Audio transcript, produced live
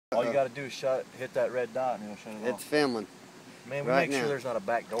All you got to do is hit that red dot and it'll shut it off. It's filming. Man, we make sure there's not a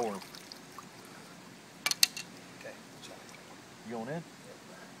back door. Okay. You going in?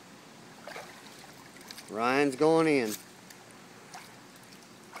 Ryan's going in.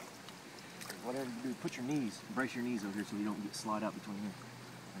 Whatever you do, put your knees, brace your knees over here so you don't slide out between here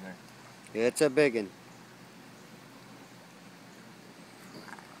and there. It's a big one.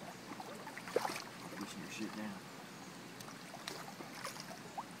 Pushing your shit down.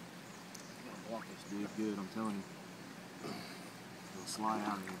 You gotta block this dude good, I'm telling you. It'll slide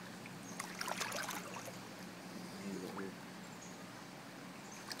out of here. Hands up here.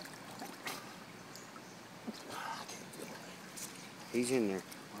 He's in there.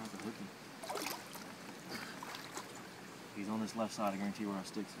 Where's the hooky? He's on this left side, I guarantee where I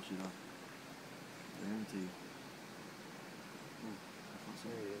stick some shit up. I guarantee you. Ooh,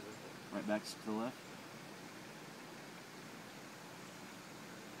 there he is. Right back to the left.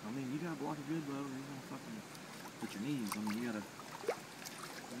 I mean, you gotta block it good, bro. You're gonna fucking put your knees. I mean, you need a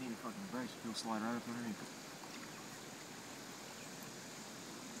fucking brace. He'll slide right up underneath it.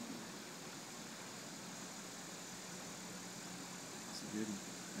 That's a goodie.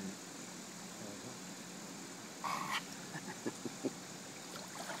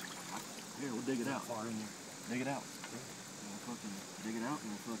 Here, we'll dig it out. Far in there. Dig it out. We'll fucking dig it out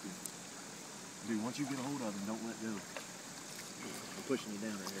and we'll fucking... Dude, once you get a hold of him, don't let go. I'm pushing you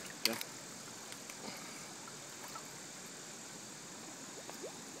down right here, okay?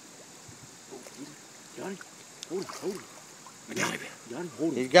 Oh, got him. Hold him, hold him. I got him. Got him,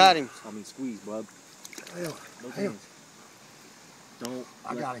 hold him. He's got him. I mean, squeeze, bub. Hell, Both hands. Don't.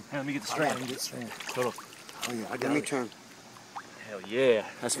 I got him. Hey, let me get the string. Hold on. Oh yeah, I got him. Let me turn. Hell yeah.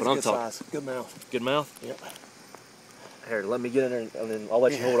 That's what I'm talking. Size. Good mouth. Good mouth? Yep. Here, let me get in there and then I'll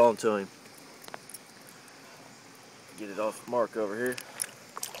let you hold on to him. Get it off Mark over here.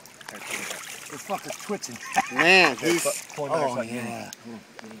 This fucker's twitching. Man, he's... Oh, yeah.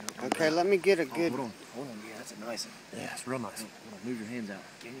 Okay, let me get a good... Hold on. Yeah, that's a nice one. Yeah, it's real nice. Hold on, move your hands out.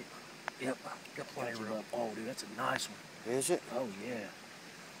 Can you? Yep. Got plenty of room. Oh, dude, that's a nice one. Is it? Oh, yeah.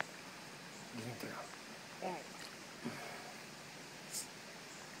 Get in through.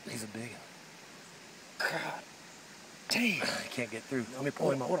 He's a big one. God damn. I can't get through. Let me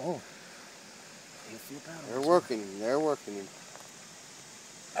pull him up. Hold on. They're working him. They're working him.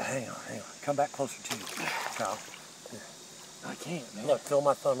 Hang on. Come back closer to you, Kyle. I can't, man. Look, feel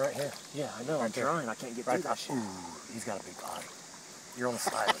my thumb right here. Yeah, I know. I'm trying. I can't get through that shit. Ooh, he's got a big body. You're on the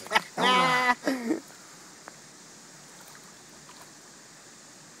side of it.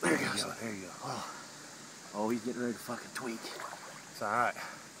 There you go. There you go. Oh, he's getting ready to fucking tweak. It's all right.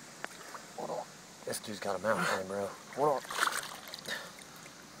 Hold on. This dude's got a mouth on him, bro. Hold on.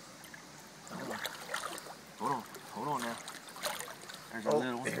 Hold on now. There's our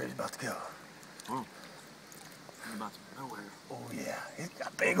little one. Here he's about to go. Hold on. He's about to nowhere. Oh yeah, he's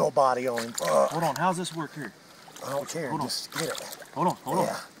got a big old body on him. Hold on, how's this work here? I don't care. Hold on. Just get it. Hold on.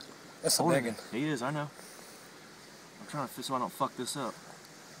 Yeah, that's a big one. He is, I know. I'm trying to so I don't fuck this up.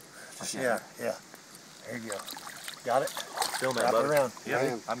 Yeah. There you go. Got it? Film that, Wrap buddy. it around.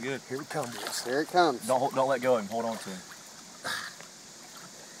 Yeah, I'm good. Here it comes, boys. Here it comes. Don't let go of him. Hold on to him.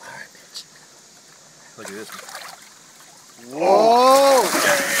 All right, bitch. Look at this one. Whoa!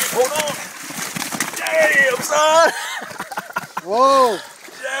 Hold on! Damn, son! Whoa!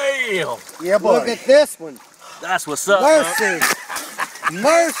 Damn! Yeah, buddy. Look at this one. That's what's up, Mercy!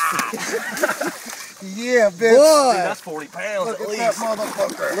 Mercy! Yeah, bitch. Boy, dude, that's 40 pounds Look at at least. that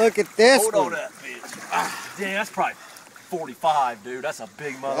motherfucker. Look at this Hold one. on that bitch. Damn, that's probably 45, dude. That's a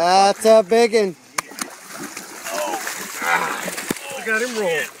big motherfucker. That's a big one. Look at him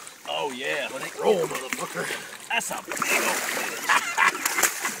roll. Oh, yeah. Let it roll, motherfucker. That's a big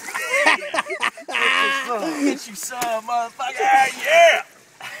old Get you some, motherfucker. Yeah.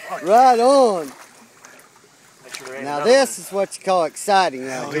 Right on. Make sure there ain't Now another this one. is what you call exciting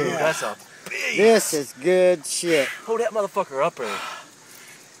right Dude, here. that's a big. This is good shit. Hold that motherfucker up there.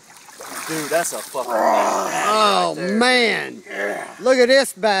 Dude, that's a fucking Oh, right man. Look at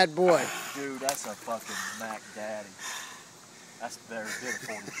this bad boy. Dude, that's a fucking Mac Daddy. That's better than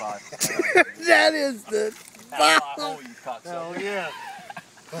a 45. That is the... Oh, you cocksucker. Hell yeah.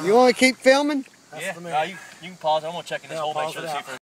 You want to keep filming? Yeah, you can pause. I'm going to check in this hole, make pause sure it to see out. if there's